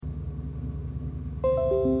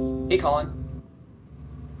Hey, Colin.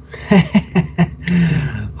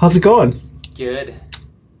 How's it going? Good.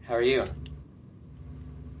 How are you?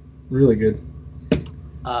 Really good.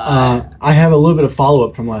 I have a little bit of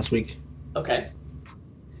follow-up from last week. Okay.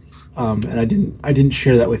 And I didn't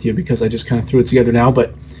share that with you because I just kind of threw it together now,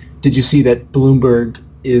 but did you see that Bloomberg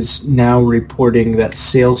is now reporting that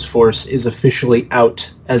Salesforce is officially out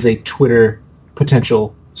as a Twitter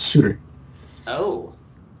potential suitor? Oh.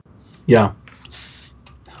 Yeah.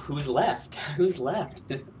 Who's left? Who's left?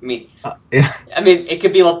 Yeah. I mean, it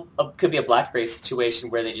could be a BlackBerry situation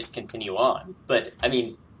where they just continue on. But I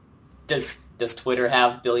mean, does Twitter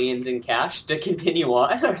have billions in cash to continue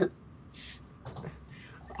on?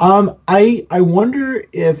 I wonder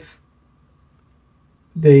if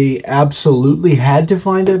they absolutely had to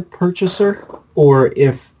find a purchaser, or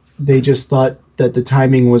if they just thought that the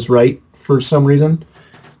timing was right for some reason.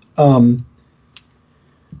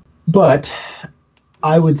 But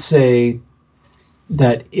I would say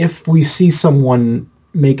that if we see someone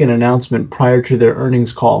make an announcement prior to their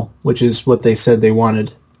earnings call, which is what they said they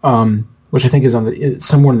wanted, which I think is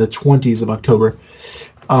somewhere in the 20s of October,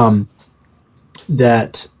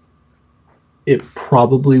 that it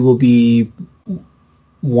probably will be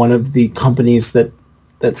one of the companies that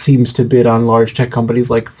seems to bid on large tech companies,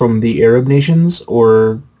 like from the Arab nations,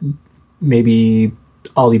 or maybe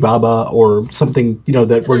Alibaba or something,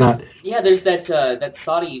 that we're not... Yeah, there's that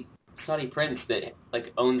Saudi prince that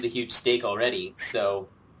owns a huge stake already, so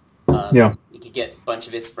yeah, you could get a bunch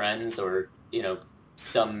of his friends or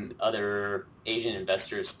some other Asian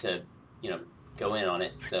investors to go in on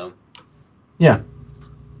it. So yeah.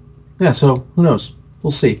 So who knows? We'll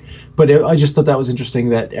see. But I just thought that was interesting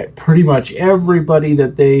that pretty much everybody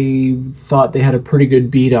that they thought they had a pretty good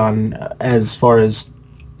beat on as far as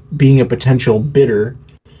being a potential bidder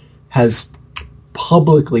has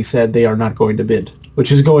publicly said they are not going to bid,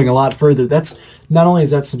 which is going a lot further. That's not only is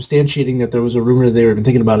that substantiating that there was a rumor they were even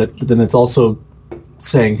thinking about it, but then it's also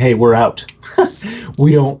saying, "Hey, we're out.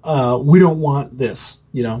 we don't want this."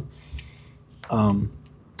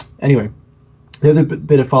 Anyway, the other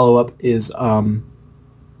bit of follow up is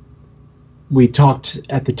we talked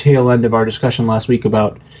at the tail end of our discussion last week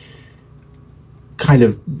about kind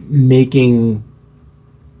of making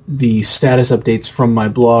the status updates from my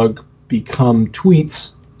blog become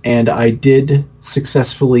tweets, and I did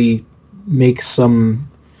successfully make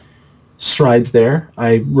some strides there.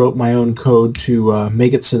 I wrote my own code to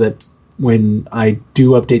make it so that when I do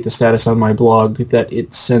update the status on my blog, that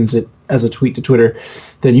it sends it as a tweet to Twitter.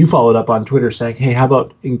 Then you followed up on Twitter saying, hey, how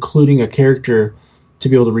about including a character to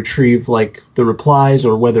be able to retrieve the replies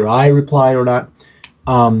or whether I reply or not.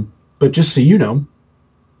 But just so you know,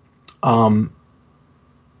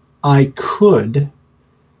 I could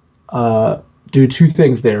do two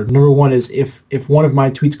things there. Number one is if one of my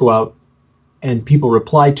tweets go out and people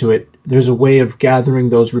reply to it, there's a way of gathering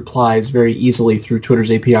those replies very easily through Twitter's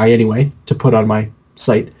API anyway to put on my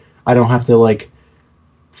site. I don't have to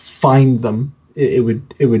find them. It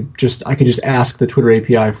would just, I could just ask the Twitter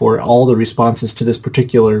API for all the responses to this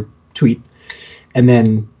particular tweet. And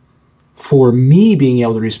then for me being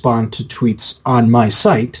able to respond to tweets on my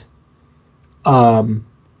site, and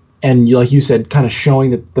like you said, kind of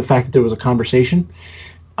showing that the fact that there was a conversation,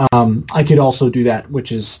 I could also do that,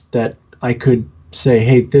 which is that I could say,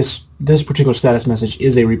 hey, this particular status message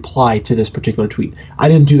is a reply to this particular tweet. I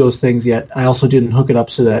didn't do those things yet. I also didn't hook it up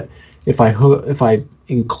so that if I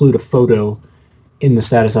include a photo in the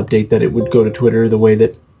status update, that it would go to Twitter the way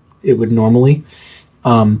that it would normally.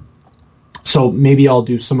 So maybe I'll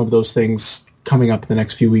do some of those things coming up in the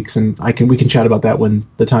next few weeks, and we can chat about that when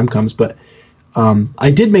the time comes. But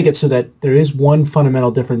I did make it so that there is one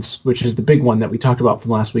fundamental difference, which is the big one that we talked about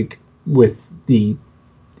from last week with the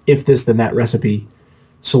if this then that recipe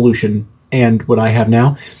solution and what I have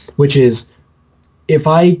now, which is if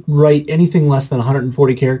I write anything less than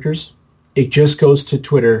 140 characters, it just goes to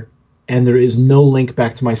Twitter and there is no link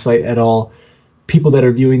back to my site at all. People that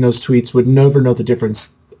are viewing those tweets would never know the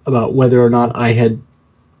difference about whether or not I had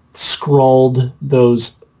scrawled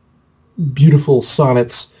those beautiful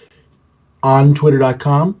sonnets on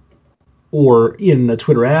Twitter.com or in a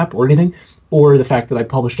Twitter app or anything, or the fact that I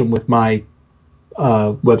published them with my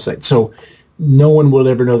website. So no one will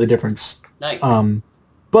ever know the difference. Nice.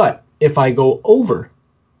 But if I go over,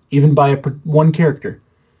 even by one character,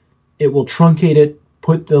 it will truncate it,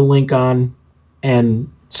 put the link on,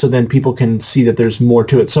 and so then people can see that there's more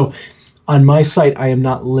to it. So on my site, I am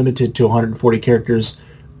not limited to 140 characters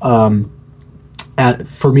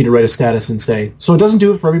for me to write a status and say. So it doesn't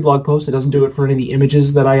do it for every blog post. It doesn't do it for any of the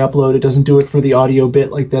images that I upload. It doesn't do it for the audio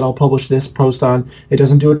bit that I'll publish this post on. It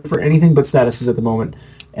doesn't do it for anything but statuses at the moment.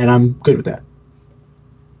 and I'm good with that.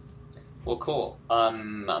 Well, cool.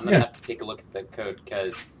 I'm gonna have to take a look at the code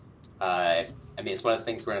because, I mean, it's one of the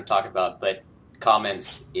things we're gonna talk about. But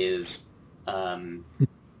comments is,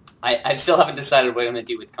 I still haven't decided what I'm gonna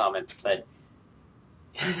do with comments, but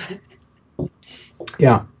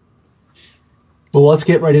yeah. Well, let's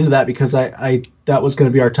get right into that because I that was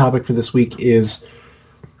going to be our topic for this week is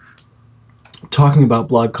talking about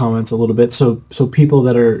blog comments a little bit. So people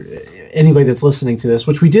that are anybody that's listening to this,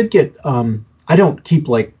 which we did get. I don't keep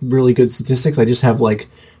like really good statistics. I just have like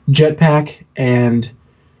Jetpack, and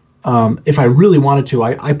if I really wanted to,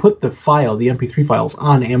 I put the MP3 files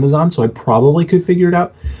on Amazon, so I probably could figure it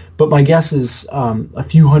out. But my guess is a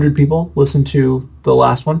few hundred people listened to the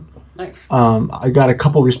last one. Nice. I got a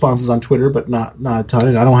couple responses on Twitter, but not a ton,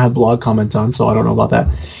 and I don't have blog comments on, so I don't know about that.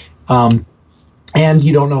 And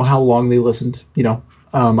you don't know how long they listened.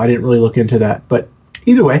 I didn't really look into that. But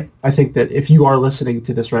either way, I think that if you are listening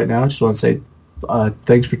to this right now, I just want to say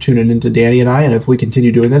thanks for tuning in to Danny and I, and if we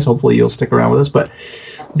continue doing this, hopefully you'll stick around with us. But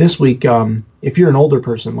this week, if you're an older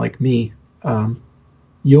person like me,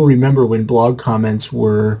 you'll remember when blog comments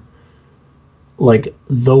were like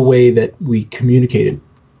the way that we communicated.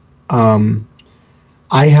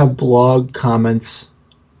 I have blog comments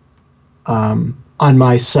on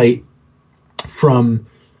my site from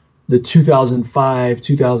the 2005,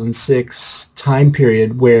 2006 time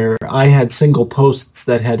period where I had single posts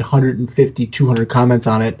that had 150, 200 comments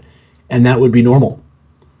on it, and that would be normal.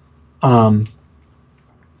 And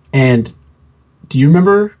do you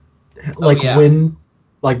remember when,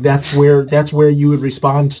 like, that's where you would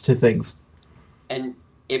respond to things? And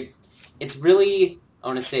it's really, I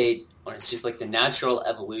want to say, it's just like the natural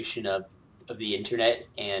evolution of the internet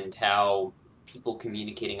and how people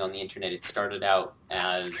communicating on the internet. It started out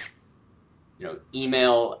as,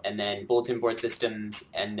 email and then bulletin board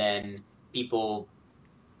systems and then people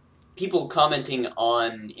commenting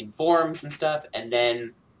in forums and stuff and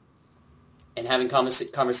having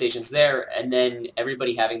conversations there, and then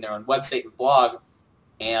everybody having their own website and blog,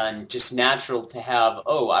 and just natural to have,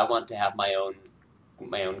 I want to have my own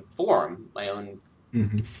forum, my own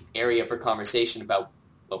area for conversation about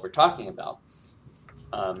what we're talking about.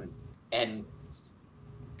 And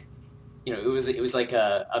it was like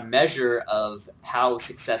a measure of how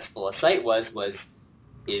successful a site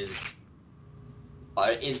is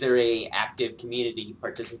there a active community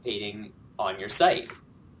participating on your site?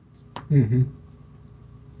 Mm-hmm.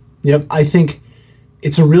 Yep, I think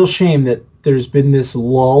it's a real shame that there's been this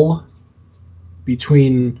lull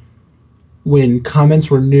between when comments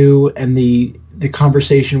were new and the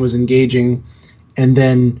conversation was engaging, and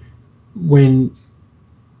then when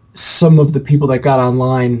some of the people that got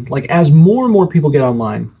online, like as more and more people get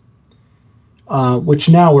online, which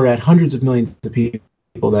now we're at hundreds of millions of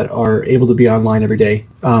people that are able to be online every day.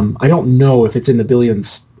 I don't know if it's in the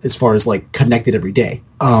billions as far as like connected every day,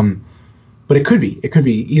 but it could be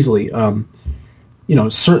easily.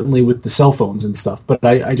 Certainly with the cell phones and stuff. But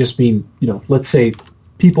I just mean, let's say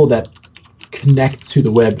people that connect to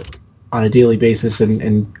the web on a daily basis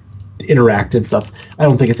and interact and stuff. I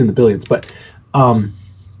don't think it's in the billions, but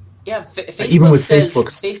even with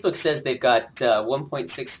Facebook says they've got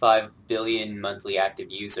 1.65 billion monthly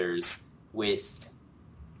active users with.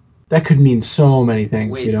 That could mean so many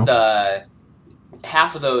things, with,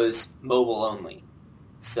 half of those mobile only.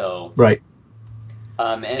 So right.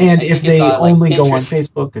 And if they only go on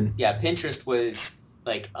Facebook and Pinterest was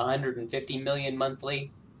like 150 million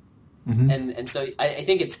monthly, and so I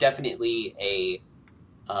think it's definitely a,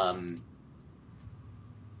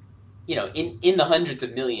 in the hundreds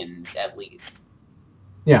of millions at least.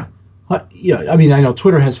 Yeah, I mean, I know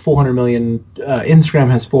Twitter has 400 million, Instagram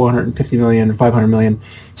has 450 million, 500 million.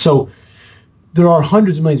 So there are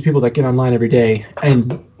hundreds of millions of people that get online every day,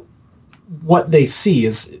 and what they see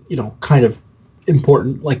is, kind of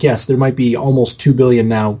important. Like, yes, there might be almost 2 billion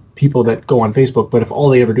now people that go on Facebook, but if all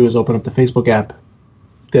they ever do is open up the Facebook app,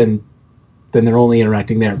 then they're only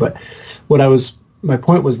interacting there. But my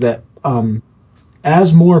point was that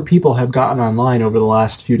as more people have gotten online over the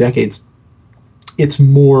last few decades, it's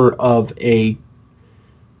more of a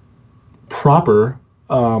proper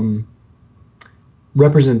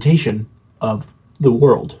representation of the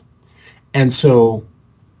world. And so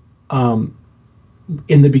in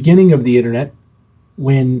the beginning of the internet,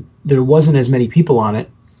 when there wasn't as many people on it,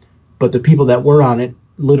 but the people that were on it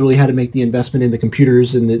literally had to make the investment in the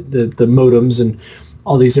computers and the modems and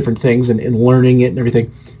all these different things and learning it and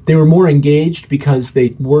everything, they were more engaged because they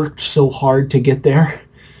worked so hard to get there.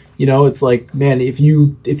 It's like, man, if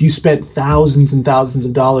you spent thousands and thousands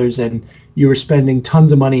of dollars and you were spending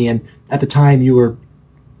tons of money, and at the time you were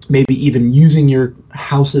maybe even using your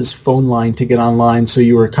house's phone line to get online, so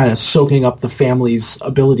you were kind of soaking up the family's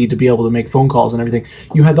ability to be able to make phone calls and everything.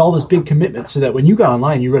 You had all this big commitment so that when you got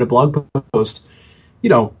online, you read a blog post,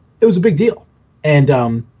 it was a big deal. And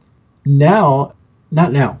not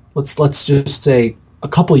now, let's just say a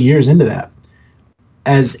couple of years into that,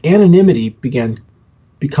 as anonymity began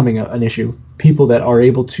becoming an issue, people that are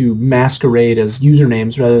able to masquerade as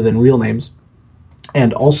usernames rather than real names,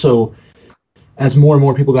 and also as more and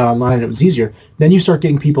more people got online and it was easier, then you start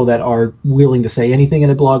getting people that are willing to say anything in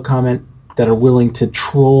a blog comment, that are willing to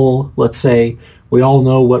troll, let's say. We all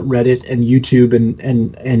know what Reddit and YouTube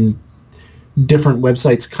and different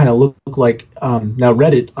websites kind of look like. Now,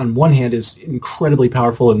 Reddit, on one hand, is incredibly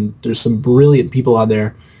powerful, and there's some brilliant people on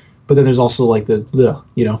there, but then there's also like I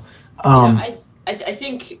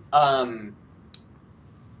think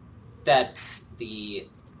that the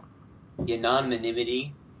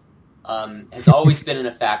anonymity has always been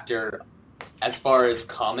a factor as far as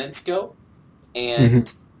comments go,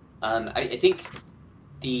 and I think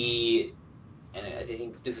I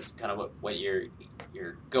think this is kind of what you're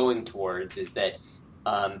going towards, is that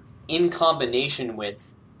in combination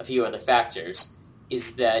with a few other factors,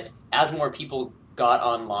 is that as more people got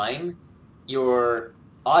online, your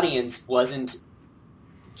audience wasn't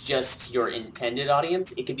just your intended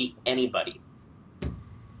audience; it could be anybody.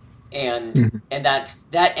 And that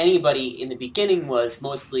anybody in the beginning was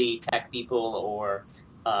mostly tech people or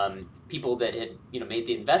people that had made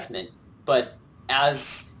the investment. But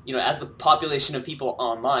as the population of people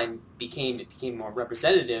online became more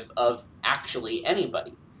representative of actually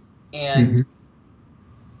anybody, and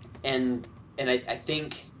I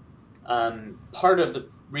think part of the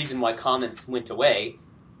reason why comments went away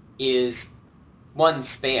is, one,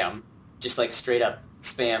 spam, just like straight up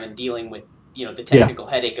spam, and dealing with the technical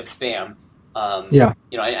headache of spam.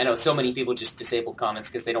 I know so many people just disabled comments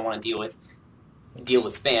because they don't want to deal with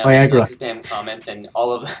spam, spam comments, and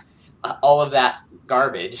all of that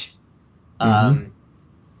garbage.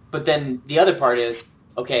 But then the other part is,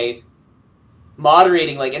 okay,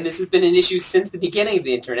 moderating, and this has been an issue since the beginning of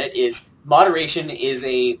the internet, is moderation is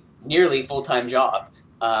a nearly full-time job.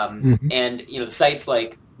 And the sites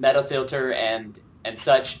like MetaFilter and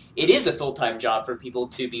such, it is a full-time job for people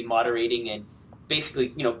to be moderating and basically,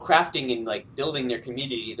 crafting and building their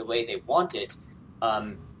community the way they want it.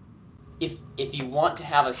 If you want to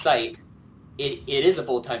have a site, it is a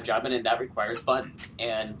full-time job, and that requires funds.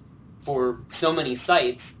 And for so many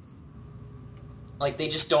sites, they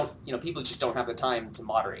just don't, people just don't have the time to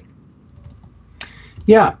moderate.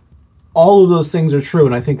 Yeah. All of those things are true,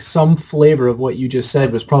 and I think some flavor of what you just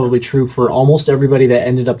said was probably true for almost everybody that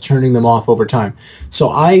ended up turning them off over time. So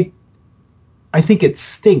I think it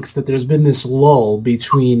stinks that there's been this lull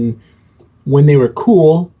between when they were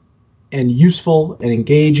cool and useful and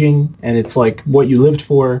engaging, and it's like what you lived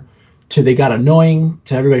for, to they got annoying,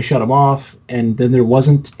 to everybody shut them off, and then there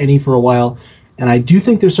wasn't any for a while. And I do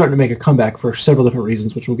think they're starting to make a comeback for several different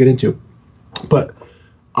reasons, which we'll get into. But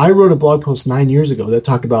I wrote a blog post 9 years ago that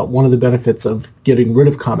talked about one of the benefits of getting rid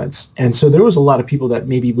of comments. And so there was a lot of people that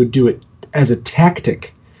maybe would do it as a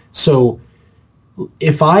tactic. So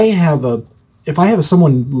if I have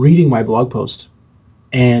someone reading my blog post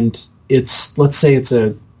and let's say it's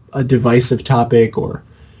a divisive topic, or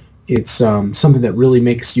it's something that really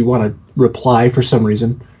makes you want to reply for some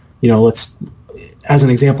reason, as an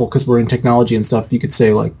example, because we're in technology and stuff, you could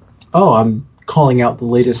say oh, I'm calling out the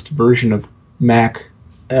latest version of Mac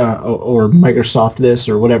or Microsoft this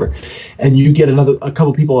or whatever, and you get a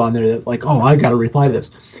couple people on there that oh, I got to reply to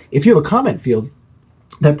this. If you have a comment field,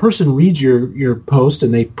 that person reads your post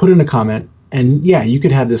and they put in a comment, and yeah, you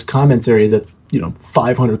could have this comments area that's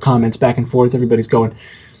 500 comments back and forth, everybody's going.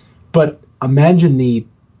 But imagine the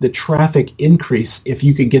traffic increase if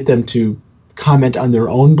you could get them to comment on their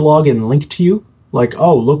own blog and link to you,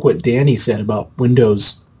 oh, look what Danny said about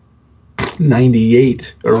Windows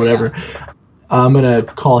 98 or whatever. Yeah. I'm going to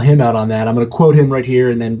call him out on that. I'm going to quote him right here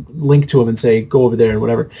and then link to him and say, go over there or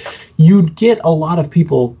whatever. You'd get a lot of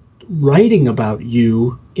people writing about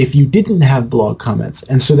you if you didn't have blog comments.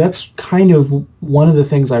 And so that's kind of one of the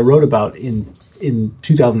things I wrote about in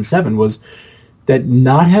 2007, was that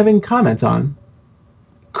not having comments on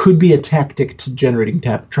could be a tactic to generating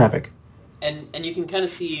traffic. And you can kind of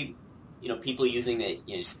see, people using it,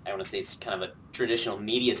 I want to say it's kind of a traditional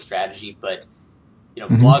media strategy, but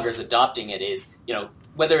bloggers adopting it is,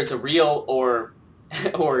 whether it's a real or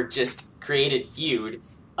just created feud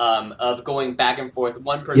of going back and forth,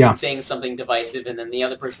 one person saying something divisive and then the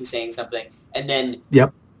other person saying something, and then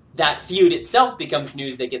that feud itself becomes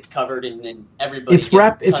news that gets covered, and then everybody it's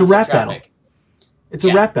a rap battle. It's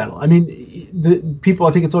a rap battle. I mean, the people.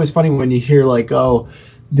 I think it's always funny when you hear like, "Oh,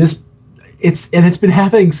 this." It's been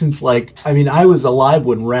happening since like, I mean, I was alive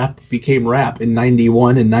when rap became rap in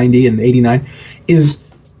 91 and 90 and 89.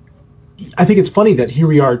 I think it's funny that here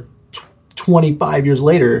we are 25 years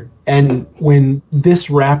later, and when this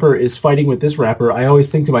rapper is fighting with this rapper, I always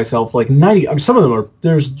think to myself, like, some of them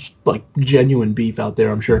there's like genuine beef out there,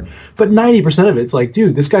 I'm sure, but 90% of it's like,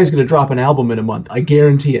 dude, this guy's going to drop an album in a month. I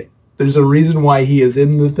guarantee it. There's a reason why he is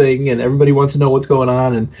in the thing, and everybody wants to know what's going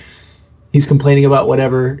on, and he's complaining about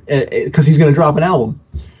whatever because he's going to drop an album.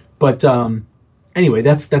 But anyway,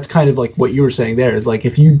 that's kind of like what you were saying there, is like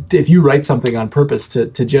if you write something on purpose to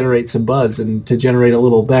generate some buzz and to generate a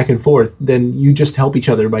little back and forth, then you just help each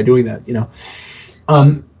other by doing that, you know.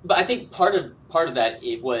 But I think part of that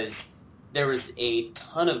there was a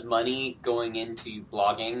ton of money going into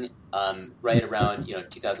blogging right around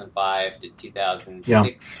 2005 to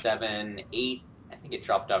 2006, 7, 8. I think it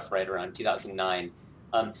dropped off right around 2009.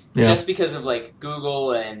 Just because of like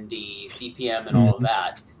Google and the CPM and all of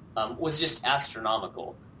that, was just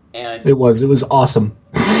astronomical. And it was awesome.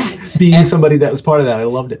 Being somebody that was part of that, I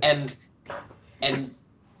loved it. And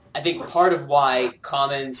I think part of why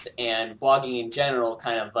comments and blogging in general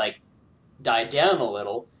kind of like died down a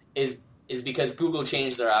little is because Google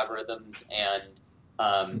changed their algorithms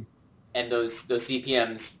and those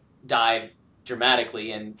CPMs dive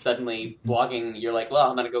dramatically, and suddenly blogging, you're like, well,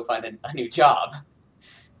 I'm going to go find a new job.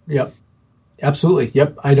 Yep, absolutely.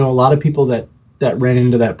 Yep, I know a lot of people that ran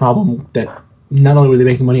into that problem, that not only were they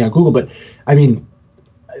making money on Google, but, I mean,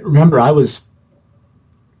 remember I was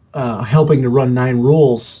helping to run 9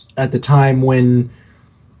 Rules at the time when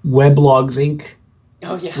Weblogs Inc.,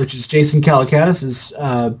 which is Jason Calacanis'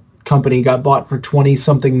 company, got bought for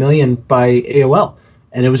 20-something million by AOL,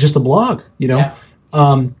 and it was just a blog, you know? Yeah.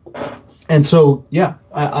 And so,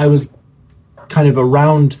 I was kind of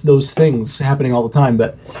around those things happening all the time,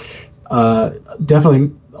 but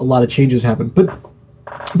definitely a lot of changes happened. But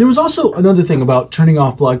there was also another thing about turning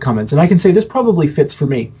off blog comments, and I can say this probably fits for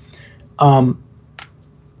me.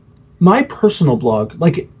 My personal blog,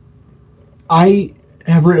 like, I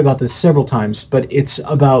have written about this several times, but it's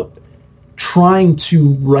about trying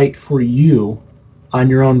to write for you on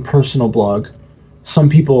your own personal blog. Some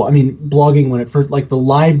people, I mean, blogging when it first, like the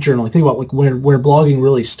live journal, I think about like where blogging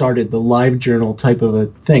really started, the live journal type of a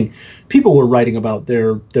thing. People were writing about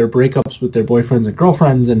their breakups with their boyfriends and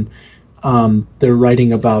girlfriends, and they're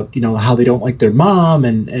writing about, how they don't like their mom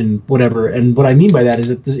and whatever. And what I mean by that is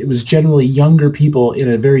that it was generally younger people in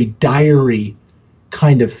a very diary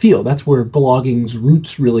kind of feel. That's where blogging's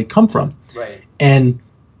roots really come from. Right. And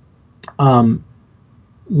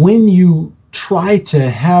when you try to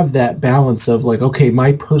have that balance of like, okay,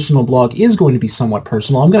 my personal blog is going to be somewhat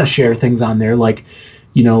personal. I'm going to share things on there, like,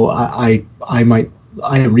 I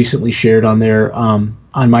recently shared on there on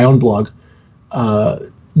my own blog,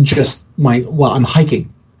 I'm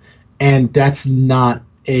hiking, and that's not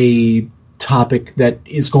a topic that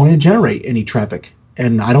is going to generate any traffic,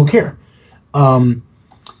 and I don't care.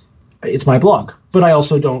 It's my blog, but I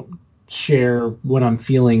also don't share when I'm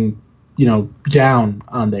feeling down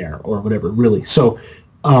on there or whatever, really. So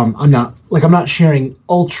I'm not sharing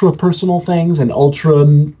ultra personal things and ultra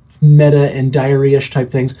meta and diary-ish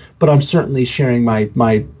type things, but I'm certainly sharing my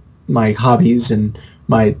hobbies and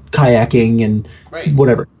my kayaking and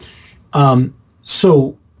whatever.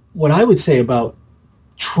 So what I would say about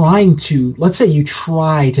let's say you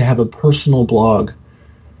try to have a personal blog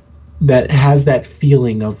that has that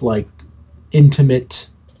feeling of like intimate,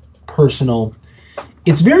 personal.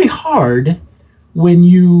 It's very hard when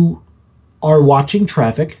you are watching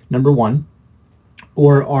traffic, number one,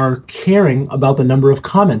 or are caring about the number of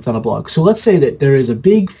comments on a blog. So let's say that there is a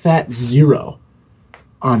big fat 0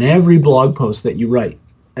 on every blog post that you write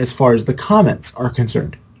as far as the comments are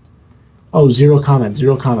concerned. Oh, 0 comments,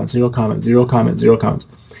 0 comments, 0 comments, 0 comments, 0 comments.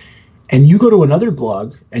 And you go to another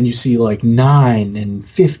blog and you see like 9 and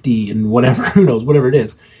 50 and whatever, who knows, whatever it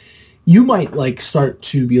is. You might like start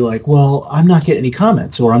to be like, well, I'm not getting any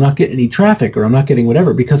comments, or I'm not getting any traffic, or I'm not getting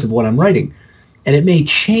whatever because of what I'm writing. And it may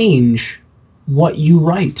change what you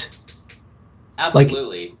write.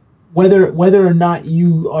 Absolutely. Like, whether or not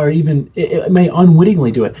you are even, it may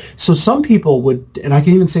unwittingly do it. So some people would, and I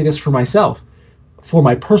can even say this for myself, for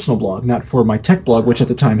my personal blog, not for my tech blog, which at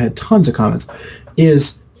the time had tons of comments,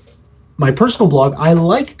 is my personal blog, I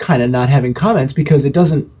like kind of not having comments because I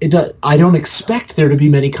don't expect there to be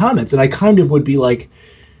many comments. And I kind of would be like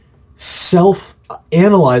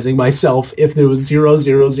self-analyzing myself if there was 0,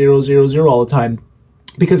 0, 0, 0, 0 all the time.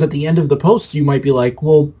 Because at the end of the post, you might be like,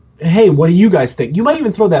 well, hey, what do you guys think? You might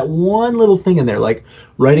even throw that one little thing in there, like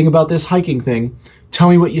writing about this hiking thing. tell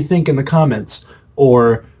me what you think in the comments,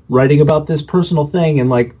 or writing about this personal thing, and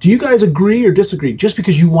like, do you guys agree or disagree? Just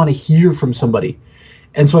because you want to hear from somebody.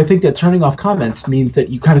 And so I think that turning off comments means that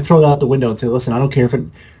you kind of throw it out the window and say, listen, I don't care if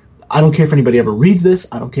anybody ever reads this.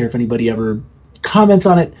 I don't care if anybody ever comments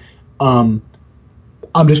on it. I'm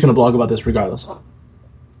just going to blog about this regardless.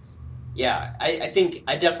 Yeah, I think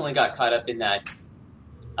I definitely got caught up in that,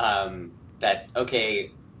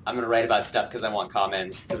 okay, I'm going to write about stuff because I want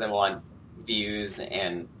comments, because I want views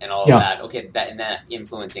and all of that. Okay, that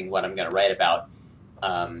influencing what I'm going to write about.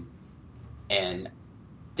 And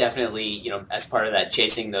definitely, as part of that,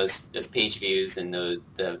 chasing those page views and the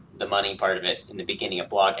money part of it in the beginning of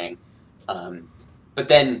blogging. But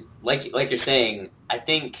then, like you're saying, I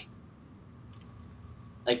think,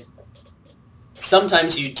 like,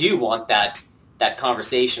 sometimes you do want that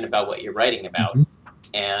conversation about what you're writing about. Mm-hmm.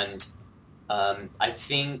 And I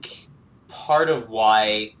think part of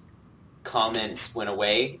why comments went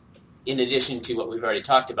away, in addition to what we've already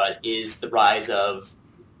talked about, is the rise of,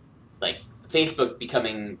 like, Facebook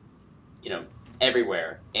becoming,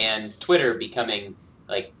 everywhere, and Twitter becoming,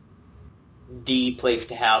 like, the place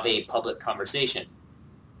to have a public conversation.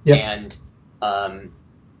 Yep. And,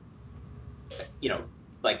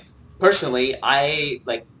 like, personally, I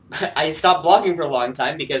stopped blogging for a long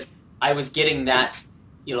time because I was getting that,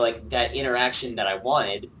 that interaction that I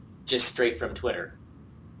wanted just straight from Twitter.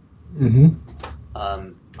 Mm-hmm.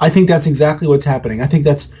 I think that's exactly what's happening. I think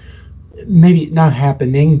that's maybe not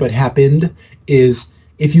happening, but happened, is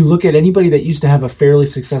if you look at anybody that used to have a fairly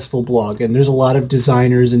successful blog, and there's a lot of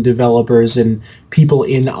designers and developers and people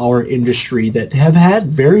in our industry that have had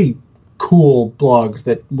very cool blogs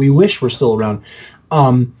that we wish were still around.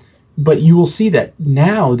 But you will see that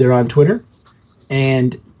now they're on Twitter,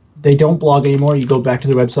 and they don't blog anymore. You go back to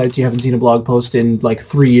their websites, you haven't seen a blog post in like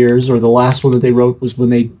 3 years, or the last one that they wrote was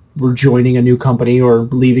when they were joining a new company or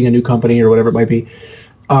leaving a new company or whatever it might be,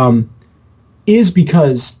 is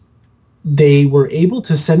because they were able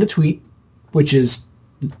to send a tweet, which is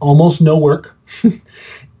almost no work,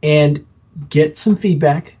 and get some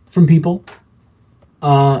feedback from people,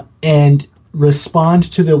 and respond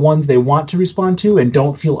to the ones they want to respond to, and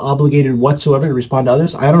don't feel obligated whatsoever to respond to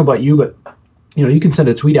others. I don't know about you, but you can send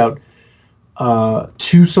a tweet out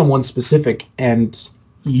to someone specific, and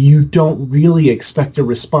you don't really expect a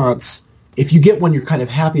response. If you get one, you're kind of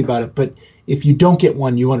happy about it, but if you don't get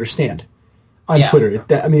one, you understand. On Twitter,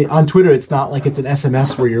 on Twitter, it's not like it's an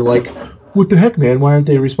SMS where you're like, what the heck, man, why aren't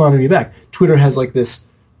they responding to me back? Twitter has like this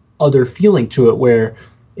other feeling to it where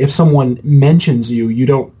if someone mentions you, you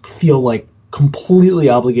don't feel like completely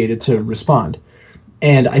obligated to respond.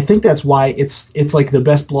 And I think that's why it's like the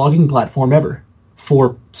best blogging platform ever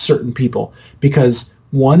for certain people, because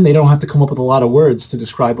one, they don't have to come up with a lot of words to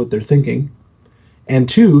describe what they're thinking, and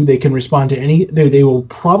two, they can respond to any, they will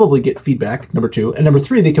probably get feedback, number two, and number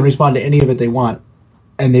three, they can respond to any of it they want,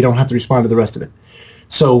 and they don't have to respond to the rest of it.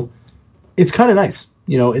 So it's kind of nice,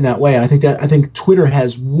 in that way. And I think Twitter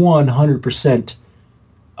has 100%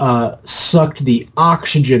 sucked the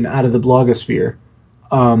oxygen out of the blogosphere.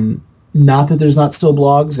 Not that there's not still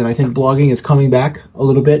blogs, and I think blogging is coming back a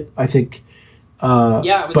little bit. I think. I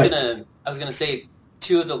was gonna say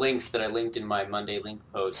two of the links that I linked in my Monday link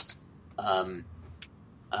post.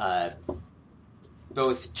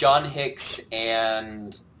 Both John Hicks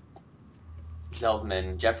and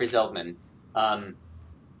Jeffrey Zeldman.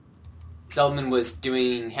 Zeldman was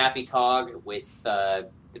doing Happy Cog with the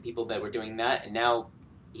people that were doing that, and now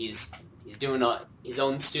he's doing his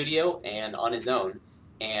own studio and on his own,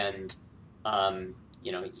 and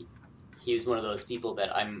he was one of those people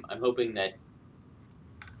that I'm hoping that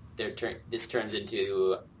this turns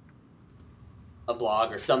into a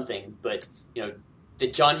blog or something. But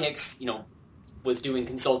that John Hicks was doing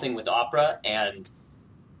consulting with Opera, and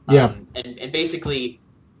and basically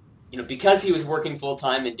because he was working full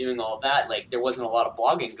time and doing all of that, like there wasn't a lot of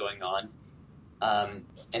blogging going on.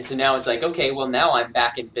 And so now it's like, okay, well now I'm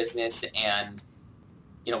back in business and,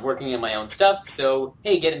 working on my own stuff. So,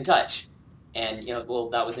 hey, get in touch. And, well,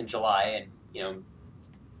 that was in July, and,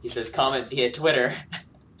 he says comment via Twitter.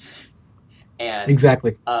 And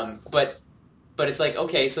exactly. But it's like,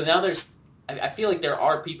 okay, so now I feel like there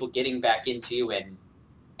are people getting back into and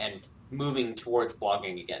moving towards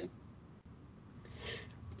blogging again.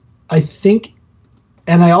 I think,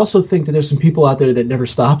 and I also think that there's some people out there that never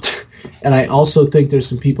stopped. And I also think there's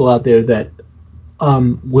some people out there that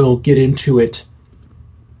will get into it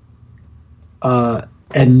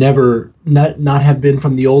and never not have been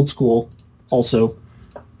from the old school also.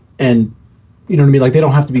 And you know what I mean? Like, they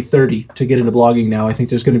don't have to be 30 to get into blogging now. I think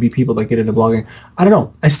there's going to be people that get into blogging. I don't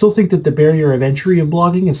know. I still think that the barrier of entry of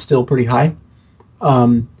blogging is still pretty high.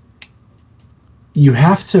 You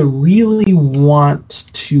have to really want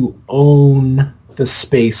to own the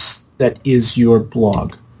space that is your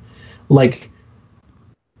blog. Like,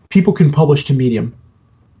 people can publish to Medium,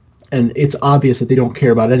 and it's obvious that they don't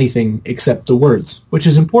care about anything except the words, which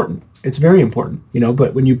is important. It's very important,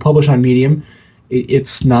 but when you publish on Medium,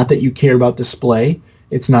 it's not that you care about display.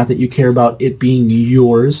 It's not that you care about it being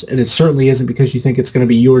yours, and it certainly isn't because you think it's going to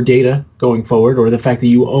be your data going forward or the fact that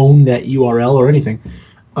you own that URL or anything.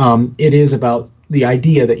 It is about the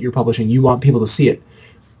idea that you're publishing. You want people to see it.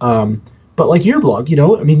 But like your blog,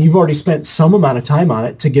 you've already spent some amount of time on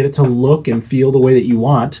it to get it to look and feel the way that you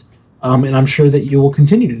want, and I'm sure that you will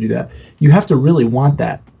continue to do that. You have to really want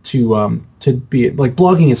that to be like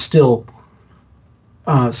blogging is still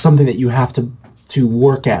something that you have to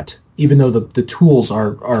work at, even though the tools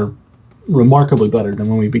are remarkably better than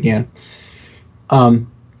when we began.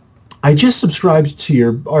 I just subscribed to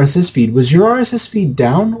your RSS feed. Was your RSS feed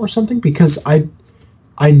down or something? Because I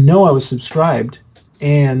know I was subscribed,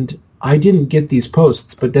 and I didn't get these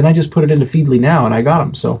posts, but then I just put it into Feedly now, and I got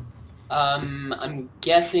them, so... I'm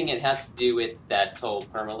guessing it has to do with that whole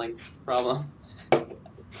permalinks problem.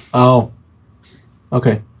 Oh.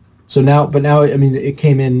 Okay. So now, it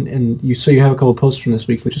came in, and you have a couple posts from this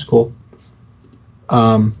week, which is cool.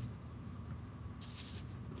 And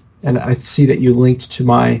I see that you linked to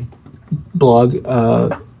my blog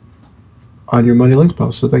on your Monday Links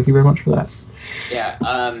post, so thank you very much for that. Yeah,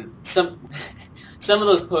 some of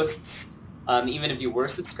those posts, even if you were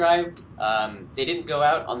subscribed, they didn't go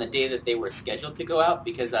out on the day that they were scheduled to go out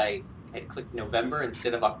because I had clicked November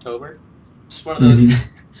instead of October. Just one of those,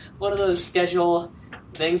 one of those schedule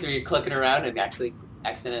things where you're clicking around and actually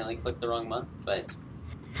accidentally click the wrong month. But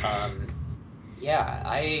yeah,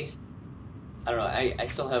 I don't know. I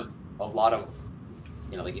still have a lot of,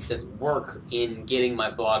 like you said, work in getting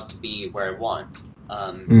my blog to be where I want.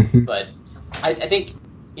 But I think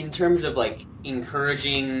in terms of like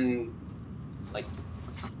encouraging like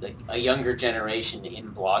a younger generation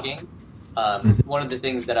in blogging, one of the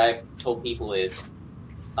things that I've told people is,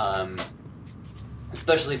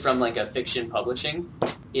 especially from like a fiction publishing,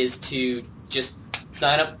 is to just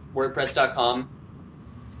sign up WordPress.com,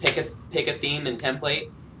 pick a theme and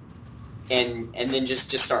template, and then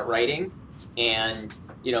just start writing. And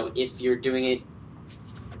if you're doing it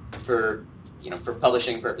for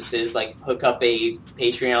publishing purposes, like hook up a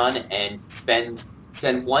Patreon and spend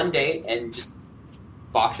one day and just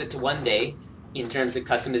box it to one day in terms of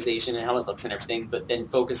customization and how it looks and everything, but then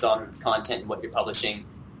focus on content and what you're publishing.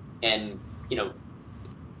 And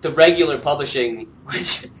the regular publishing,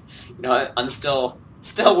 which I'm still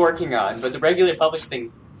working on, but the regular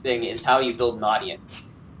publishing thing is how you build an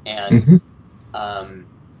audience. And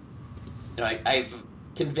I've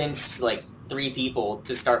convinced like 3 people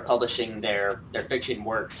to start publishing their fiction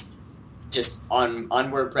works just on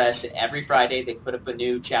WordPress. Every Friday they put up a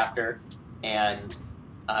new chapter, and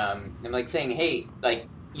I'm like saying, hey, like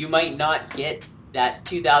you might not get that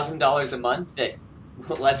 $2,000 a month that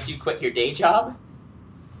lets you quit your day job,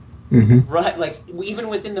 right? Like even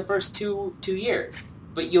within the first two years,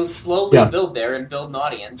 but you'll slowly build there and build an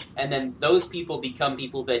audience, and then those people become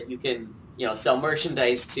people that you can sell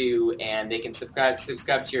merchandise to, and they can subscribe to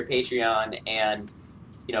your Patreon, and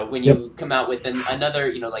when you come out with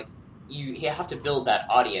another, like you have to build that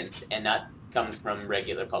audience, and that comes from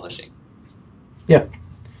regular publishing. Yeah,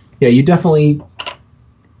 you definitely.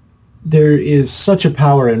 There is such a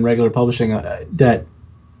power in regular publishing that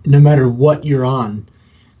no matter what you're on,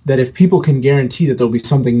 that if people can guarantee that there'll be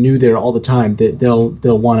something new there all the time, that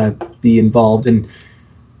they'll want to be involved. And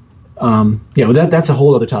that's a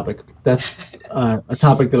whole other topic. That's a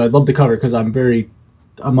topic that I'd love to cover because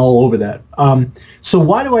I'm all over that. So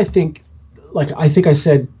why do I think, like I think I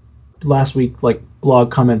said last week, like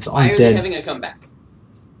blog comments aren't dead. Why are they having a comeback?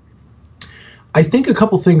 I think a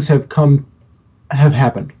couple things have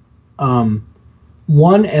happened.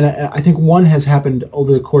 One, and I think one has happened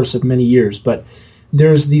over the course of many years, but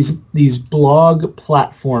there's these blog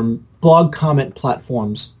comment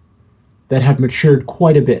platforms that have matured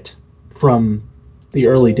quite a bit from the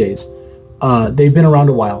early days. They've been around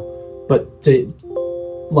a while, but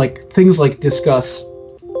things like Discuss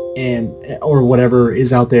or whatever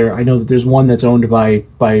is out there. I know that there's one that's owned by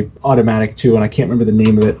Automatic too, and I can't remember the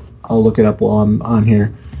name of it. I'll look it up while I'm on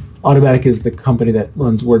here. Automatic is the company that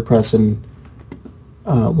runs WordPress and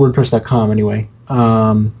WordPress.com anyway.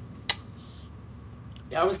 Yeah,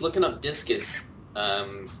 I was looking up Discus.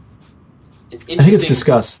 It's interesting. I think it's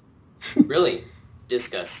Discuss. Really?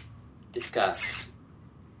 Discuss.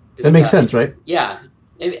 That makes sense, right? Yeah.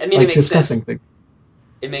 I mean, like it makes discussing sense. Things.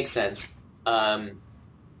 It makes sense.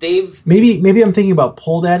 maybe I'm thinking about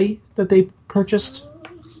Polldaddy that they purchased.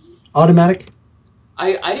 Automatic.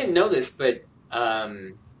 I didn't know this, but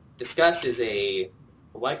Discuss is a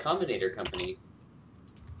Y Combinator company.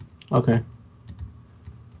 Okay.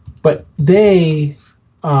 But they...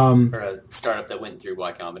 or a startup that went through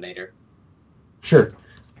Y Combinator. Sure.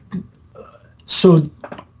 So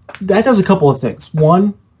that does a couple of things.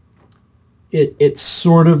 One, it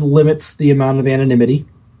sort of limits the amount of anonymity.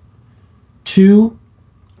 Two,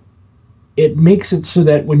 it makes it so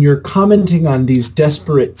that when you're commenting on these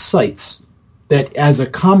desperate sites, that as a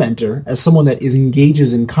commenter, as someone that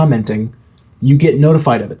engages in commenting, you get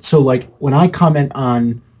notified of it. So like when I comment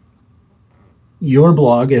on your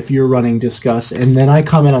blog, if you're running Discuss, and then I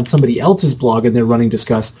comment on somebody else's blog and they're running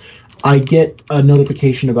Discuss, I get a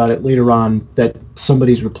notification about it later on that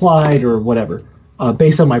somebody's replied or whatever,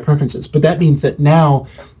 based on my preferences. But that means that now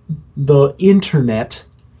the internet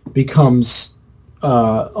becomes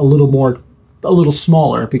a little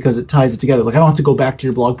smaller because it ties it together. Like I don't have to go back to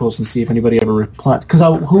your blog post and see if anybody ever replied, because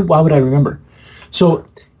why would I remember? So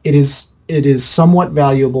it is somewhat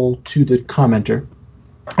valuable to the commenter.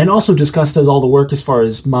 And also Discuss does all the work as far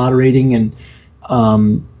as moderating and,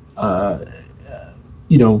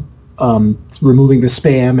 removing the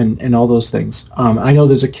spam and all those things. I know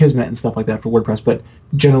there's a Kismet and stuff like that for WordPress, but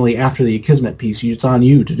generally after the Kismet piece, it's on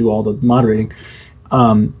you to do all the moderating.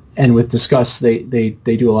 And with Discuss, they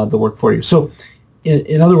do a lot of the work for you. So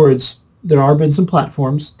in other words, there have been some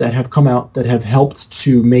platforms that have come out that have helped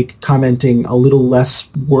to make commenting a little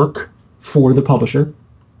less work for the publisher.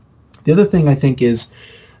 The other thing I think is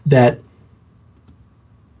that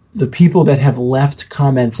the people that have left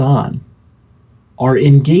comments on are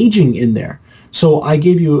engaging in there. So I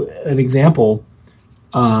gave you an example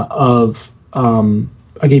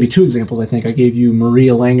I gave you two examples, I think. I gave you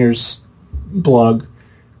Maria Langer's blog,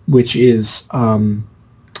 which is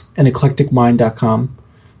aneclecticmind.com,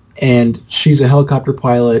 and she's a helicopter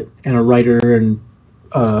pilot and a writer, and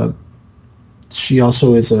she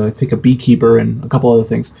also is, I think, a beekeeper and a couple other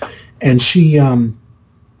things. And she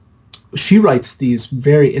writes these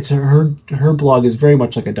her blog is very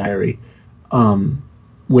much like a diary,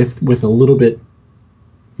 with a little bit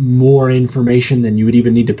more information than you would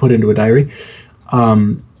even need to put into a diary.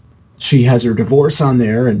 She has her divorce on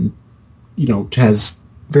there, and has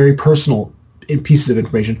very personal pieces of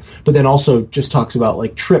information, but then also just talks about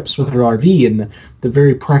like trips with her RV and the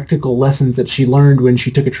very practical lessons that she learned when she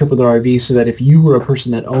took a trip with her RV, so that if you were a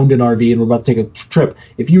person that owned an RV and were about to take a trip,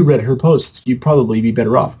 if you read her posts, you'd probably be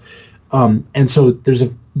better off. And so there's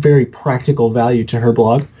a very practical value to her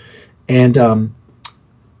blog. And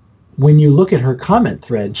when you look at her comment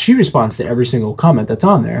thread, she responds to every single comment that's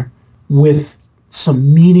on there with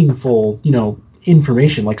some meaningful,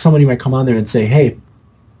 information. Like somebody might come on there and say, hey,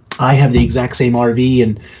 I have the exact same RV,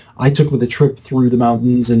 and I took with a trip through the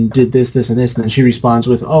mountains and did this, this, and this. And then she responds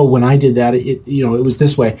with, oh, when I did that, it was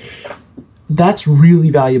this way. That's really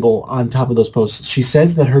valuable on top of those posts. She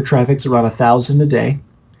says that her traffic's around 1,000 a day.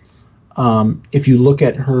 If you look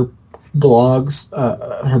at her blogs,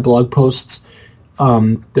 her blog posts,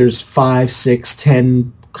 there's 5, 6,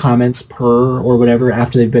 10 comments per or whatever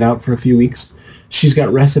after they've been out for a few weeks. She's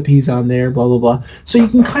got recipes on there, blah, blah, blah. So you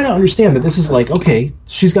can kind of understand that this is like, okay,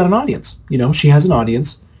 she's got an audience. She has an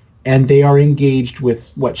audience, and they are engaged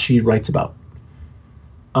with what she writes about.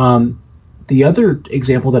 The other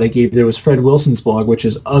example that I gave there was Fred Wilson's blog, which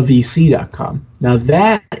is avc.com. Now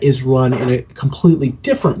that is run in a completely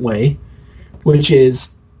different way, which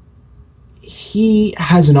is he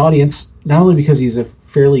has an audience, not only because he's a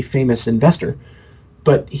fairly famous investor,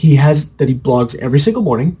 but he blogs every single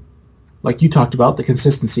morning. Like you talked about, the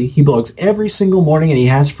consistency. He blogs every single morning, and he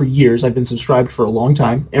has for years. I've been subscribed for a long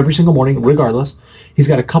time, every single morning, regardless. He's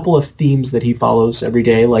got a couple of themes that he follows every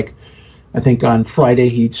day. Like, I think on Friday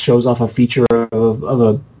he shows off a feature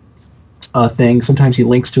of a thing. Sometimes he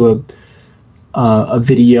links to a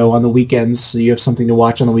video on the weekends, so you have something to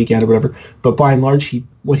watch on the weekend or whatever. But by and large,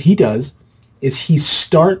 what he does is he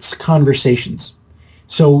starts conversations.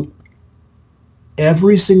 So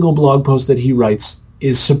every single blog post that he writes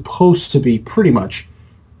is supposed to be pretty much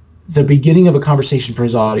the beginning of a conversation for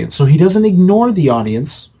his audience. So he doesn't ignore the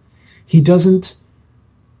audience. He doesn't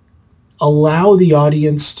allow the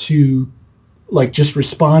audience to just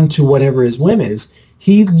respond to whatever his whim is.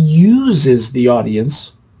 He uses the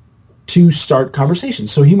audience to start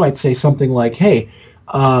conversations. So he might say something like, hey,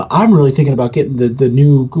 I'm really thinking about getting the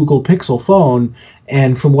new Google Pixel phone,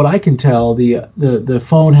 and from what I can tell, the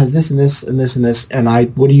phone has this and this and this and this, and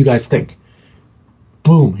what do you guys think?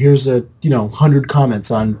 Boom, here's 100 comments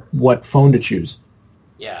on what phone to choose.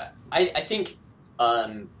 Yeah, I think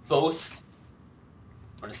both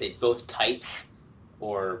want to say both types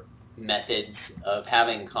or methods of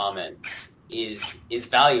having comments is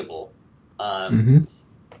valuable.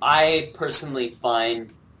 I personally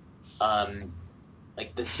find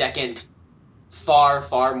like the second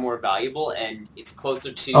far more valuable, and it's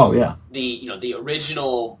closer to the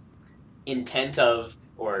original intent of,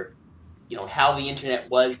 or how the internet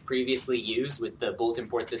was previously used with the bulletin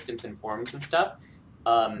board systems and forums and stuff.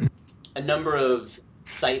 A number of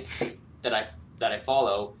sites that I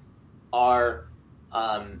follow are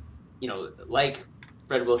like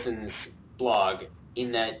Fred Wilson's blog,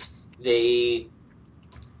 in that the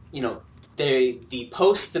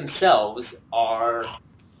posts themselves are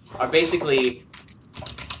basically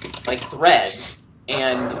like threads,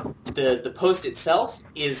 and the post itself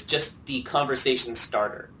is just the conversation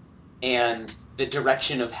starter and the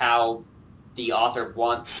direction of how the author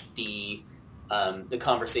wants the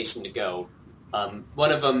conversation to go.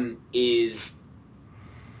 One of them is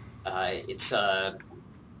it's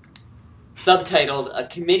subtitled "A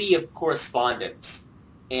Committee of Correspondence,"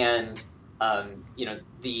 and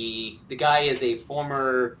the guy is a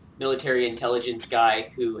former military intelligence guy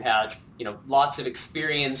who has lots of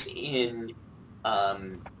experience in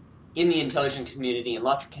the intelligence community and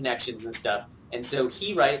lots of connections and stuff. And so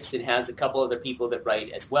he writes, and has a couple other people that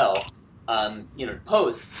write as well,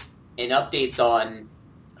 posts and updates on,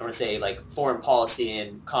 I want to say, like foreign policy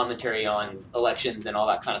and commentary on elections and all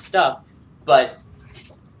that kind of stuff. But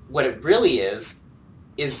what it really is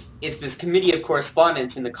this committee of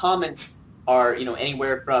correspondence, and the comments are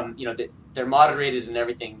anywhere from they're moderated and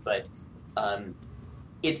everything, but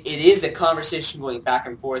it is a conversation going back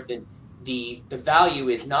and forth, and the value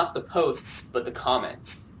is not the posts but the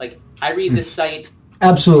comments. Like, I read this site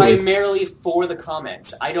absolutely primarily for the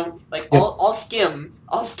comments. I don't like. Yep. I'll skim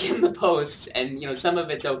the posts, and some of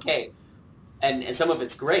it's okay, and some of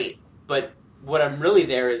it's great. But what I'm really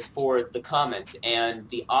there is for the comments and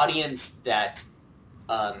the audience that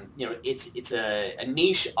it's a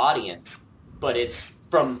niche audience, but it's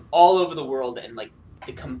from all over the world, and like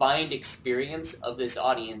the combined experience of this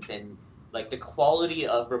audience and like the quality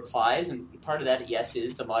of replies, and part of that, yes,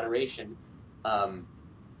 is the moderation.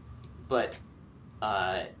 But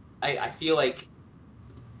I feel like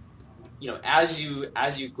as you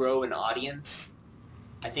grow an audience,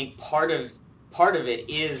 I think part of it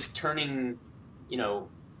is turning a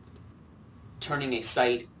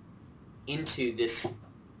site into this,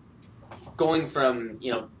 going from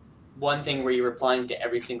one thing where you're replying to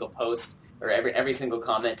every single post or every single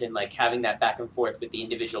comment and like having that back and forth with the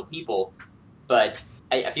individual people. But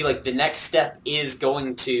I feel like the next step is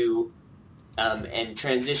going to and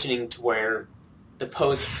transitioning to where the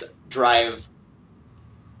posts drive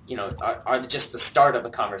are just the start of a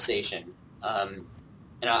conversation. And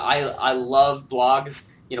I love blogs,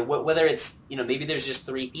 whether it's maybe there's just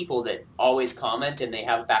 3 people that always comment and they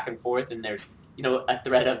have back and forth, and there's a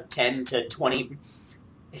thread of 10 to 20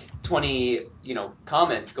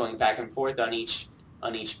 comments going back and forth on each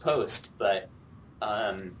post. But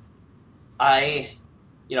I've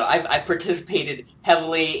participated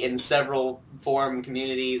heavily in several forum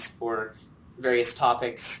communities for various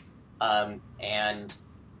topics, and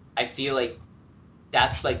I feel like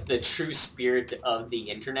that's like the true spirit of the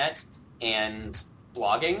internet and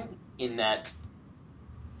blogging, in that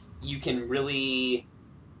you can really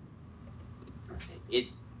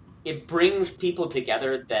it brings people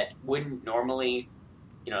together that wouldn't normally,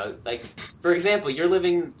 like, for example, you're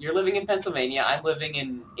living in Pennsylvania, I'm living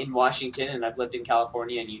in Washington, and I've lived in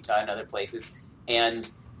California and Utah and other places, and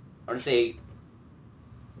I want to say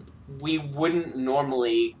we wouldn't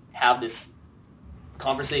normally have this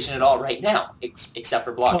conversation at all right now, except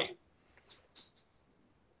for blogging.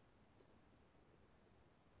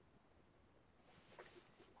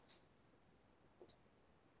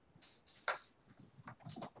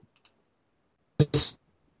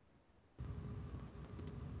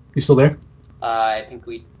 You still there? I think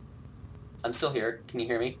I'm still here. Can you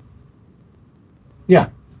hear me? Yeah.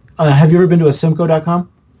 Have you ever been to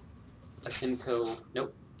asymco.com? Asymco?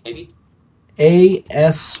 Nope. Maybe?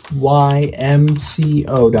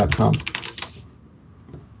 ASYMCO.com.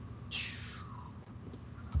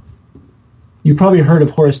 You probably heard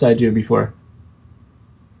of Horace Daidu before.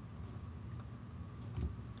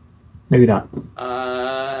 Maybe not.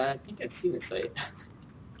 I think I've seen the site.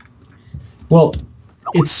 Well,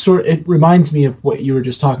 it reminds me of what you were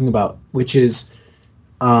just talking about, which is,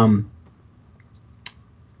 I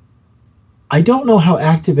don't know how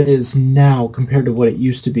active it is now compared to what it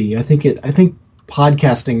used to be. I think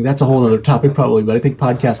podcasting, that's a whole other topic probably, but I think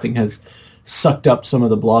podcasting has sucked up some of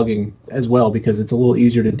the blogging as well, because it's a little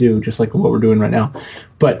easier to do, just like what we're doing right now.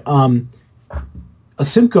 But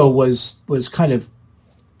Asimco was kind of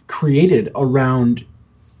created around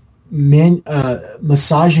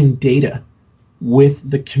massaging data with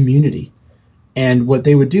the community. And what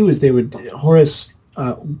they would do is Horace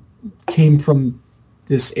came from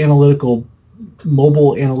this mobile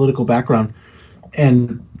analytical background.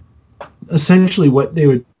 And essentially what they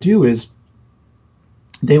would do is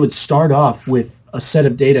they would start off with a set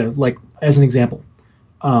of data, like as an example,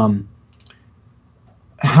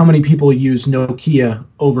 how many people use Nokia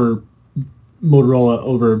over Motorola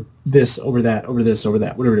over this, over that, over this, over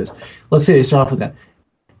that, whatever it is. Let's say they start off with that.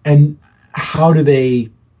 And how do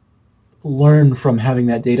they learn from having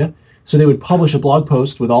that data? So they would publish a blog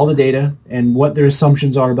post with all the data and what their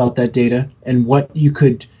assumptions are about that data and what you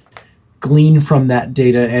could glean from that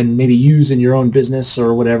data and maybe use in your own business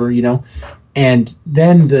or whatever, And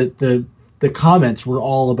then the comments were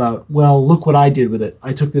all about, well, look what I did with it.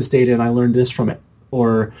 I took this data and I learned this from it.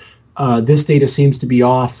 Or this data seems to be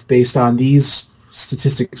off based on these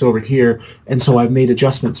statistics over here, and so I've made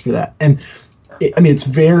adjustments for that. And it's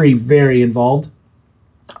very, very involved.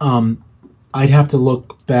 I'd have to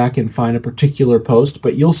look back and find a particular post,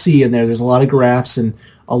 but you'll see in there's a lot of graphs and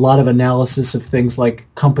a lot of analysis of things like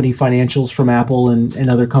company financials from Apple and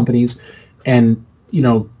other companies, and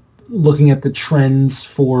looking at the trends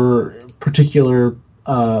for particular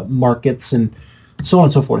markets and so on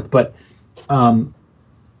and so forth. But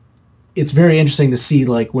it's very interesting to see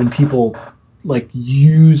like when people like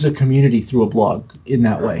use a community through a blog in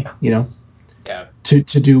that way, Yeah. To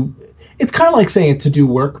do, it's kind of like saying to do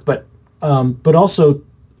work, but also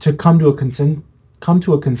to come to a consensus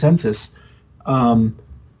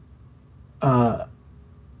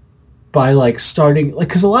by like starting, like,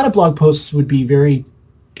 because a lot of blog posts would be very,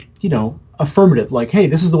 affirmative, like, hey,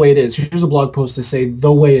 this is the way it is. Here's a blog post to say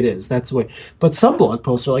the way it is. That's the way. But some blog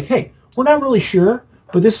posts are like, hey, we're not really sure,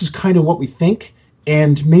 but this is kind of what we think,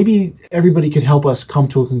 and maybe everybody could help us come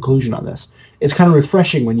to a conclusion on this. It's kind of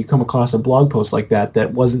refreshing when you come across a blog post like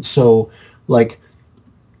that wasn't so, like,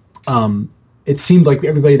 it seemed like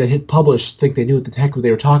everybody that hit publish think they knew what the heck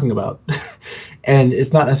they were talking about. And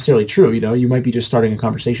it's not necessarily true, You might be just starting a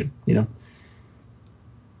conversation,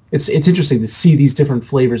 It's interesting to see these different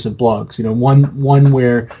flavors of blogs. One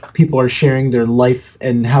where people are sharing their life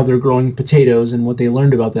and how they're growing potatoes and what they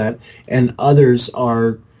learned about that, and others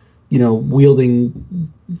are,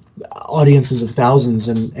 wielding audiences of thousands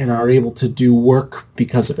and are able to do work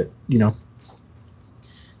because of it.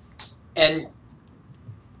 And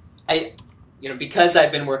because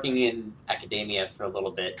I've been working in academia for a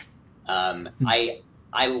little bit, I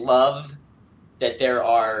love that there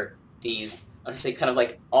are these, I want to say kind of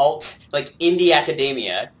like like indie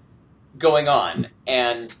academia going on,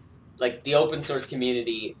 and like the open source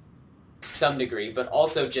community to some degree, but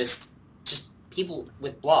also just people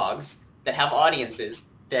with blogs that have audiences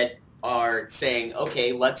that are saying,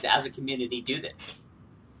 okay, let's as a community do this.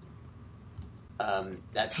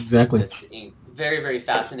 That's very, very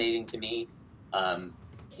fascinating to me. I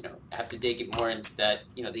have to dig more into that,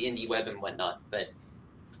 the indie web and whatnot, but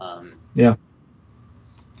yeah.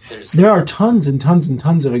 There are tons and tons and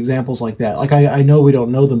tons of examples like that. Like, I know we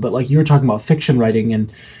don't know them, but like you were talking about fiction writing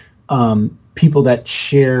and people that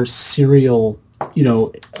share serial,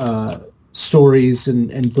 stories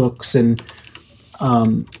and books, and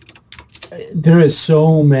there is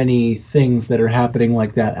so many things that are happening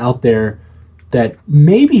like that out there that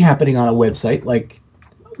may be happening on a website like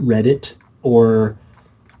Reddit or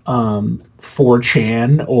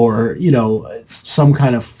 4chan or, some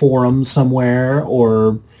kind of forum somewhere,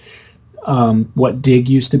 or what Dig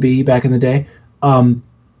used to be back in the day.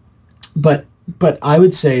 But I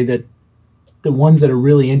would say that the ones that are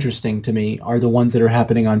really interesting to me are the ones that are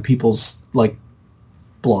happening on people's like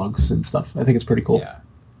blogs and stuff. I think it's pretty cool. Yeah.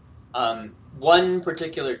 One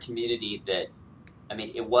particular community that,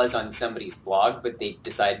 it was on somebody's blog, but they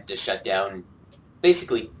decided to shut down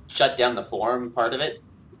the forum part of it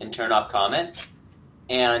and turn off comments.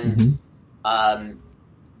 And,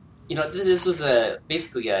 this was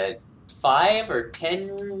basically a 5 or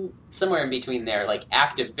 10, somewhere in between there, like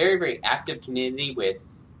active, very, very active community with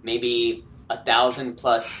maybe 1,000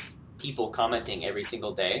 plus people commenting every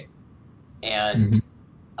single day. And,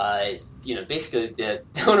 basically the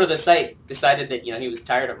owner of the site decided that, he was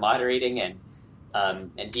tired of moderating and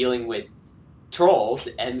dealing with trolls,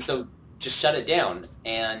 and so just shut it down.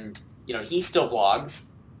 And, he still blogs,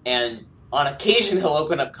 and on occasion he'll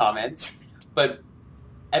open up comments, but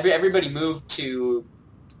everybody moved to,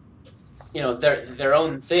 their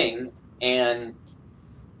own thing, and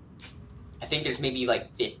I think there's maybe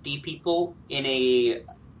like 50 people in a,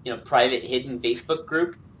 private hidden Facebook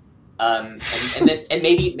group And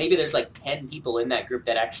maybe there's like 10 people in that group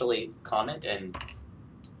that actually comment and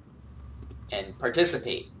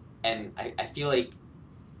participate. And I feel like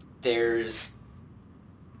there's,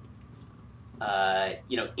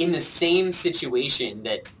 in the same situation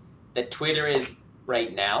that Twitter is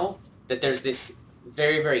right now, that there's this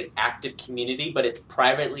very, very active community, but it's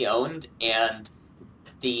privately owned, and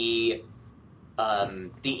the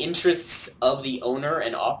interests of the owner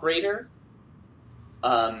and operator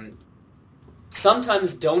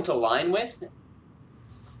sometimes don't align with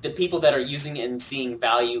the people that are using it and seeing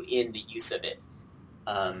value in the use of it.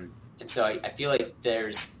 And so I feel like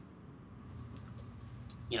there's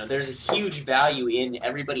a huge value in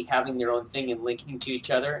everybody having their own thing and linking to each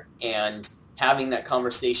other and having that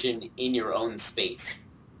conversation in your own space.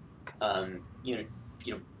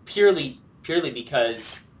 Purely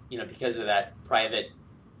because of that private,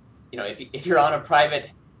 if you're on a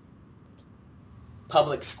private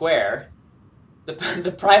public square,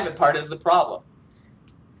 the private part is the problem.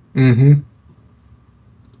 Mm-hmm.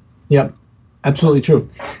 Yep. Absolutely true.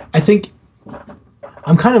 I think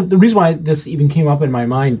the reason why this even came up in my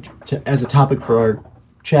mind as a topic for our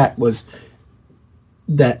chat was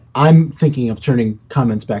that I'm thinking of turning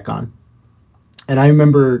comments back on. And I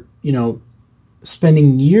remember,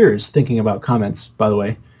 spending years thinking about comments, by the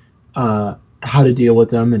way, how to deal with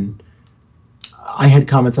them. And I had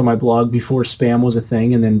comments on my blog before spam was a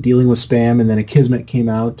thing, and then dealing with spam, and then Akismet came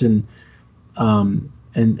out,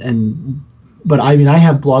 but I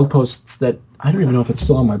have blog posts that I don't even know if it's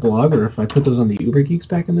still on my blog or if I put those on the Uber Geeks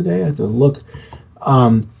back in the day. I have to look.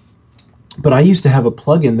 But I used to have a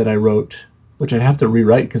plugin that I wrote, which I'd have to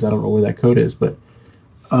rewrite because I don't know where that code is. But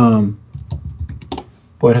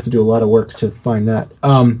boy, I'd have to do a lot of work to find that.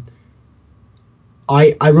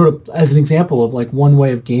 I wrote as an example of like one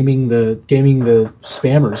way of gaming the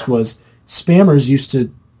spammers was spammers used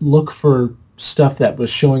to look for stuff that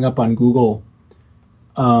was showing up on Google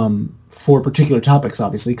for particular topics,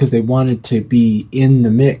 obviously, because they wanted to be in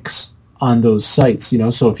the mix on those sites,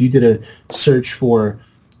 So if you did a search for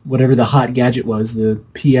whatever the hot gadget was, the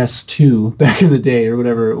PS2 back in the day or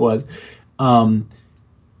whatever it was, and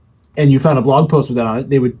you found a blog post with that on it,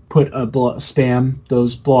 they would put spam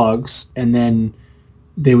those blogs, and then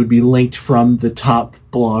they would be linked from the top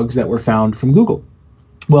blogs that were found from Google.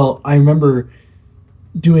 Well, I remember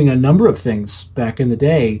doing a number of things back in the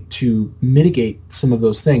day to mitigate some of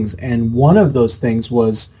those things. And one of those things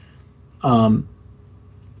was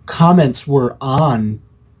comments were on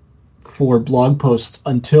for blog posts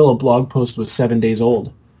until a blog post was 7 days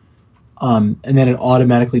old. And then it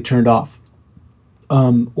automatically turned off.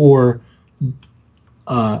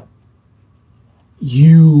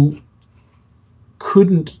 You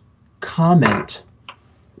couldn't comment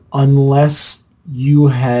unless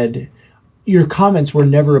your comments were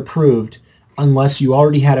never approved unless you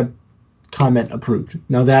already had a comment approved.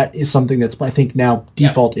 Now that is something that's, I think, now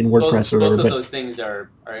default in WordPress. Both of those things are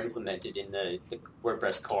implemented in the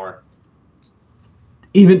WordPress core.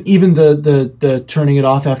 Even the turning it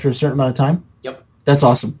off after a certain amount of time? Yep. That's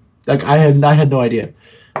awesome. Like I had no idea.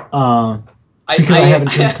 I haven't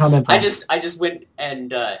changed comments. I just went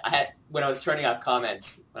and when I was turning off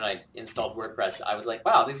comments when I installed WordPress, I was like,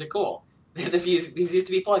 wow, these are cool. These used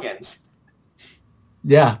to be plugins.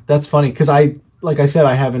 Yeah, that's funny because I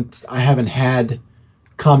haven't had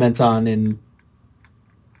comments on in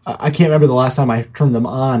I can't remember the last time I turned them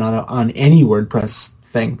on any WordPress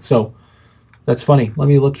thing. So that's funny. Let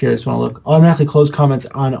me look here. I just want to look. Automatically close comments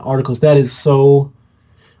on articles. That is so.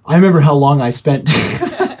 I remember how long I spent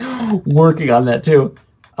working on that too.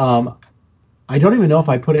 I don't even know if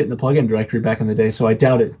I put it in the plugin directory back in the day, so I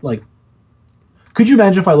doubt it. Like, could you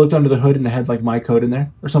imagine if I looked under the hood and it had like my code in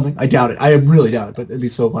there or something? I doubt it. I really doubt it, but it'd be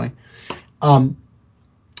so funny.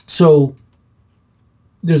 So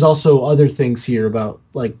there's also other things here about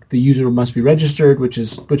like the user must be registered, which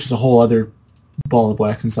is a whole other ball of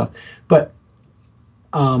wax and stuff. But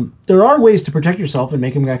there are ways to protect yourself and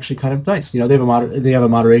make them actually kind of nice. They have a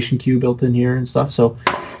moderation queue built in here and stuff. So,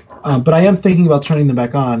 but I am thinking about turning them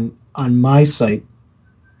back on my site.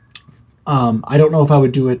 I don't know if I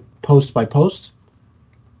would do it post by post,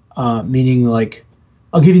 meaning like,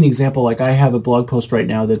 I'll give you an example. Like I have a blog post right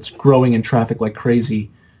now that's growing in traffic like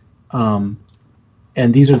crazy.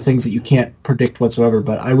 And these are things that you can't predict whatsoever,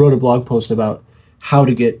 but I wrote a blog post about how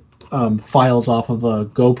to get files off of a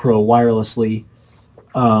GoPro wirelessly.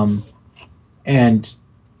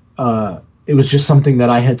 It was just something that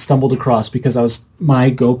I had stumbled across because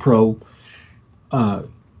my GoPro,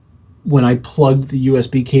 when I plugged the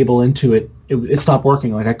USB cable into it, it stopped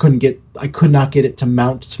working. Like I could not get it to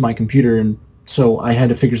mount to my computer, and so I had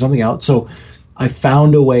to figure something out. So I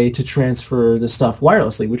found a way to transfer the stuff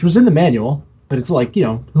wirelessly, which was in the manual, but it's like,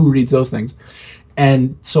 who reads those things?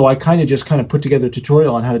 And so I kind of put together a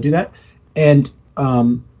tutorial on how to do that. And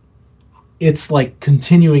it's like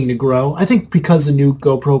continuing to grow. I think because the new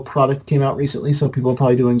GoPro product came out recently, so people are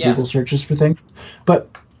probably doing Google searches for things. But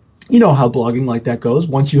you know how blogging like that goes.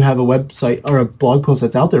 Once you have a website or a blog post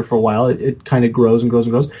that's out there for a while, it kind of grows and grows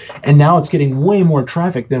and grows. And now it's getting way more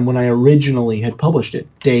traffic than when I originally had published it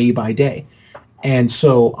day by day. And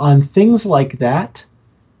so on things like that,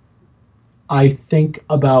 I think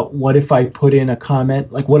about what if I put in a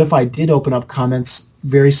comment, like what if I did open up comments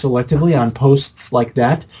very selectively on posts like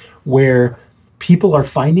that where people are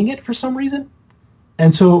finding it for some reason.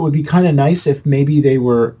 And so it would be kind of nice if maybe they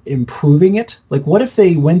were improving it. Like what if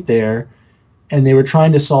they went there and they were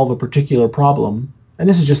trying to solve a particular problem, and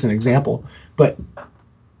this is just an example, but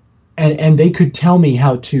and they could tell me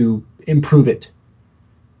how to improve it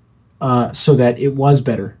so that it was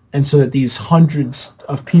better. And so that these hundreds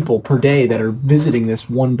of people per day that are visiting this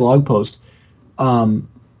one blog post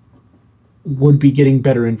would be getting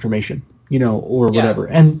better information, or whatever.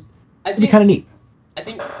 And it'd be kind of neat. I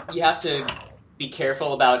think you have to be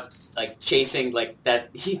careful about like chasing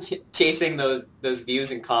chasing those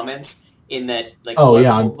views and comments in that like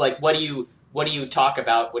what do you talk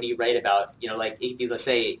about? What do you write about? Let's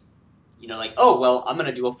say, oh well, I'm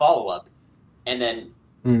gonna do a follow up, and then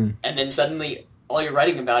suddenly all you're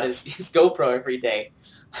writing about is GoPro every day.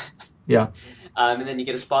 Yeah. And then you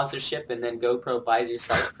get a sponsorship, and then GoPro buys your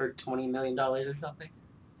site for $20 million or something.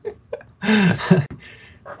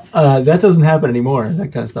 That doesn't happen anymore,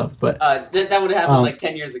 that kind of stuff. But that would have happened like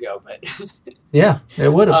 10 years ago. But yeah,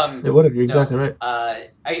 it would have. It would have. You're exactly right. I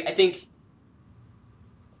think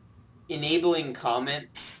enabling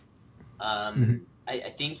comments. I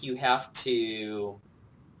think you have to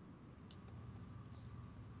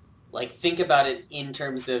think about it in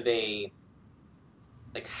terms of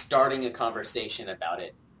starting a conversation about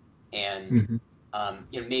it, and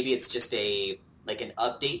maybe it's just an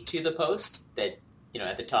update to the post that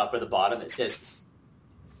at the top or the bottom that says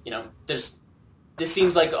this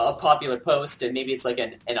seems like a popular post, and maybe it's like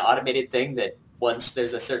an automated thing that once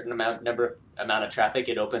there's a certain amount of traffic,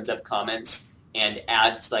 it opens up comments and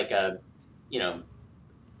adds like a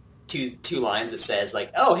two lines that says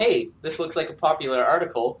oh hey, this looks like a popular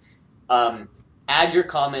article. Add your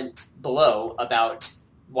comment below about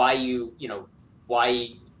why you're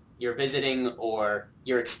visiting or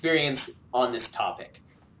your experience on this topic.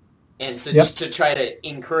 And so just to try to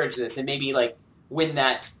encourage this, and maybe when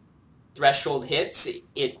that threshold hits,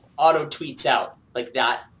 it auto tweets out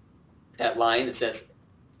that line that says,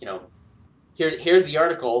 here's the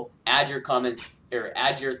article, add your comments or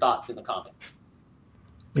add your thoughts in the comments.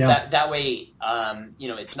 So that way,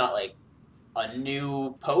 it's not like a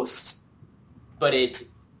new post, but it's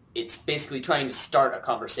basically trying to start a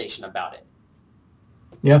conversation about it.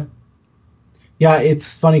 Yeah. Yeah,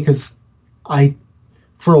 it's funny because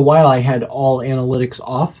for a while I had all analytics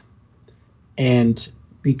off, and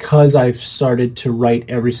because I've started to write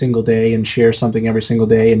every single day and share something every single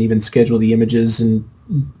day and even schedule the images, and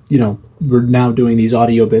we're now doing these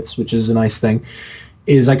audio bits, which is a nice thing,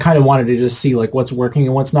 is I kind of wanted to just see what's working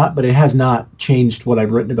and what's not, but it has not changed what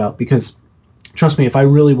I've written about, because trust me, if I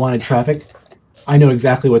really wanted traffic, I know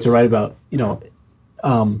exactly what to write about.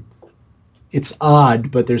 It's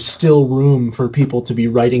odd, but there's still room for people to be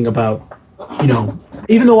writing about,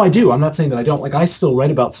 even though I do. I'm not saying that I don't. I still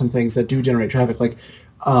write about some things that do generate traffic.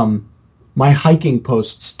 My hiking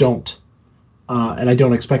posts don't, and I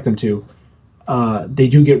don't expect them to. They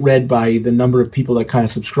do get read by the number of people that kind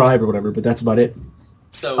of subscribe or whatever, but that's about it.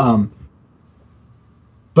 So,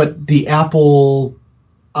 but the Apple,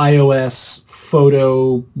 iOS,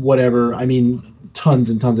 photo, whatever, tons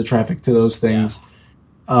and tons of traffic to those things.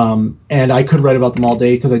 Yeah. And I could write about them all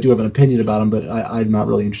day because I do have an opinion about them, but I'm not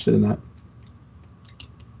really interested in that.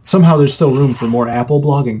 Somehow there's still room for more Apple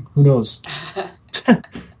blogging. Who knows?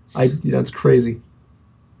 It's crazy.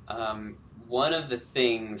 One of the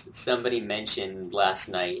things that somebody mentioned last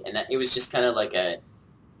night, and it was just kind of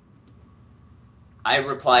I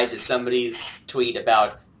replied to somebody's tweet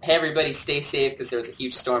about, hey, everybody stay safe because there was a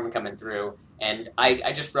huge storm coming through. And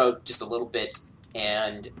I just wrote just a little bit,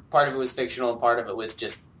 and part of it was fictional, and part of it was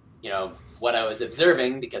just, what I was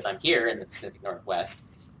observing because I'm here in the Pacific Northwest.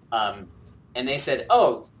 And they said,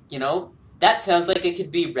 oh, that sounds like it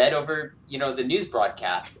could be read over, the news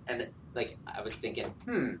broadcast. And I was thinking,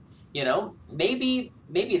 maybe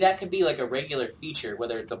that could be a regular feature,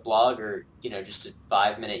 whether it's a blog or, just a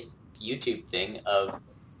 5-minute YouTube thing of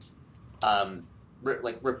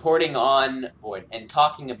reporting on and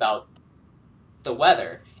talking about the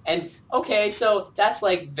weather. And okay, so that's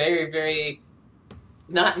like very, very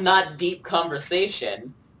not deep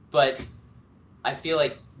conversation, but I feel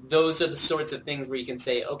like those are the sorts of things where you can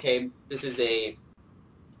say, okay, this is a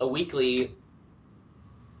weekly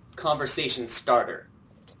conversation starter.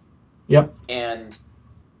 Yep. And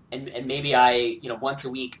maybe I, once a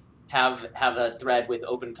week have a thread with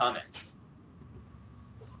open comments.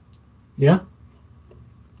 Yeah.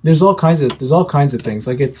 There's all kinds of things.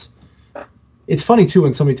 Like it's funny too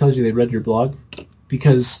when somebody tells you they read your blog,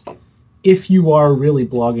 because if you are really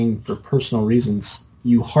blogging for personal reasons,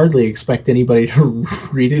 you hardly expect anybody to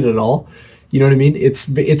read it at all. You know what I mean?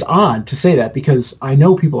 It's odd to say that because I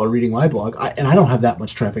know people are reading my blog, and I don't have that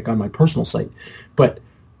much traffic on my personal site. But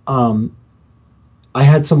I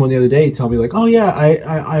had someone the other day tell me like, "Oh yeah,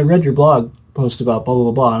 I read your blog post about blah blah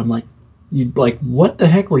blah blah." And I'm like, "You like what the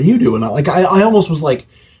heck were you doing?" I almost was like,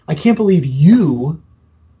 "I can't believe you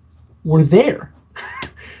were there."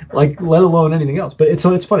 Like, let alone anything else. But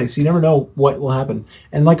it's funny. So you never know what will happen.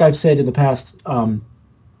 And like I've said in the past,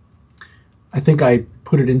 I think I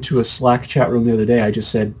put it into a Slack chat room the other day. I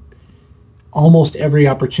just said, almost every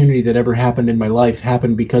opportunity that ever happened in my life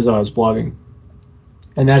happened because I was blogging.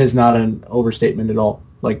 And that is not an overstatement at all.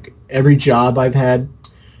 Like, every job I've had,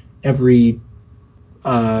 every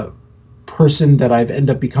person that I've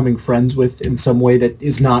ended up becoming friends with in some way that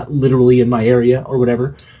is not literally in my area or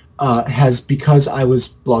whatever, has because I was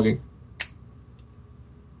blogging.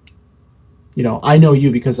 I know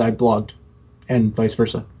you because I blogged, and vice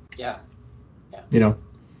versa. Yeah. And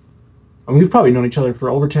we've probably known each other for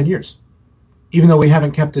over 10 years, even though we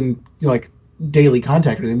haven't kept in daily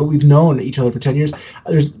contact or anything. But we've known each other for 10 years.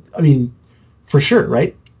 For sure,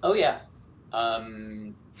 right? Oh yeah,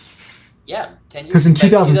 yeah, 10 years. Because in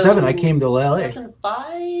 2007, I came to LA.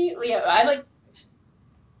 2005. Yeah,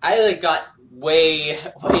 I got way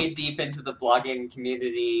deep into the blogging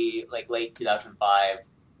community like late 2005,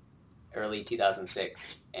 early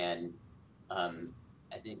 2006, and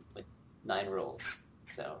I think with 9 Rules.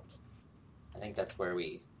 So I think that's where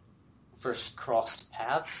we first crossed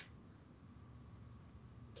paths.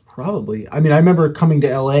 Probably. I remember coming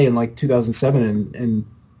to LA in like 2007 and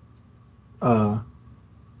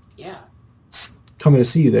yeah, coming to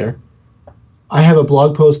see you there. I have a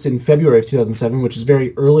blog post in February of 2007, which is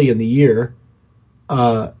very early in the year,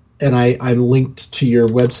 and I'm linked to your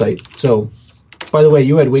website. So, by the way,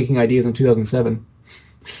 you had Waking Ideas in 2007.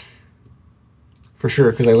 For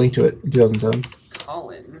sure, because I linked to it in 2007.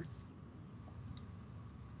 Colin,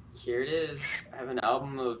 here it is. I have an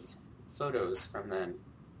album of photos from then.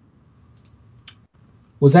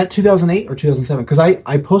 Was that 2008 or 2007? Because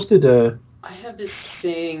I posted a... I have this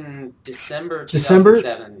saying December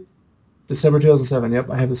 2007. December 2007, yep,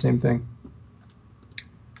 I have the same thing.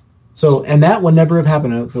 So, and that would never have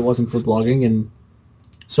happened if it wasn't for blogging, and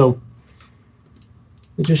so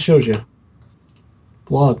it just shows you.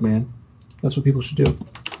 Blog, man. That's what people should do.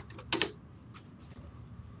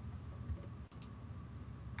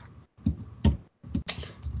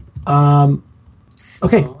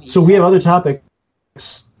 Okay, so we have other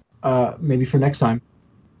topics, maybe for next time.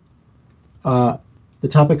 The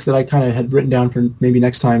topics that I kind of had written down for maybe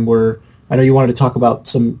next time were, I know you wanted to talk about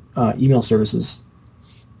some email services.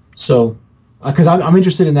 So, because I'm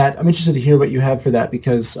interested in that. I'm interested to hear what you have for that,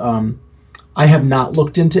 because I have not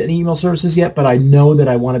looked into any email services yet, but I know that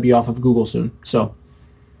I want to be off of Google soon. So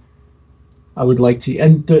I would like to,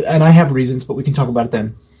 and I have reasons, but we can talk about it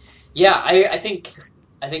then. Yeah, I think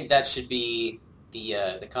that should be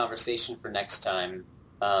the conversation for next time.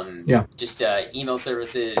 Just email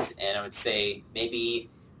services, and I would say maybe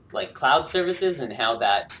like cloud services and how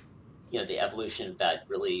that, the evolution of that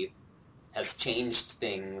really has changed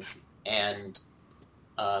things. And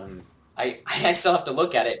I still have to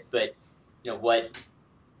look at it, but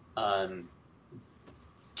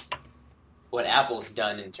what Apple's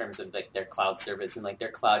done in terms of like their cloud service and like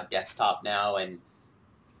their cloud desktop now, and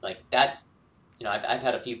like that. I've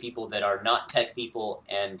had a few people that are not tech people,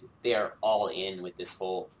 and they are all in with this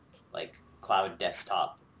whole like cloud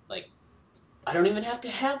desktop. Like, I don't even have to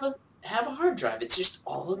have a hard drive; it's just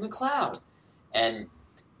all in the cloud, and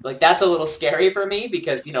like that's a little scary for me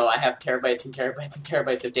because I have terabytes and terabytes and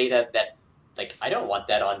terabytes of data that like I don't want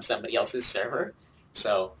that on somebody else's server.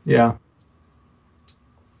 So yeah.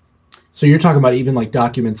 So you're talking about even like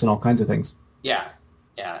documents and all kinds of things. Yeah.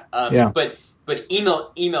 Yeah. But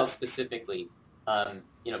email specifically.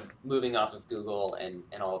 Moving off of Google and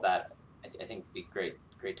all of that, I think would be great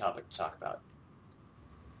topic to talk about.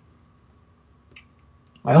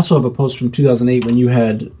 I also have a post from 2008 when you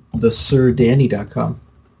had the SirDanny.com.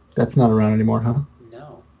 That's not around anymore, huh?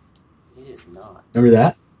 No, it is not. Remember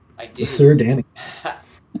that? I do. Sir Danny.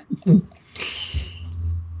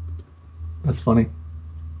 That's funny.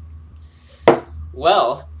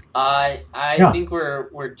 Well, I think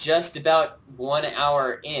we're just about 1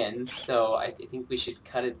 hour in, so I think we should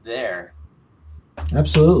cut it there.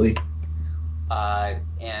 Absolutely.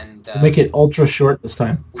 And we'll make it ultra short this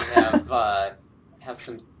time. We have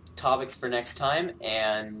some topics for next time,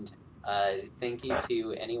 and thank you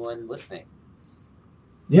to anyone listening.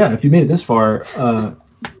 Yeah, if you made it this far,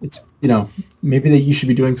 it's maybe that you should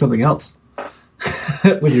be doing something else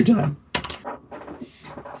with your time.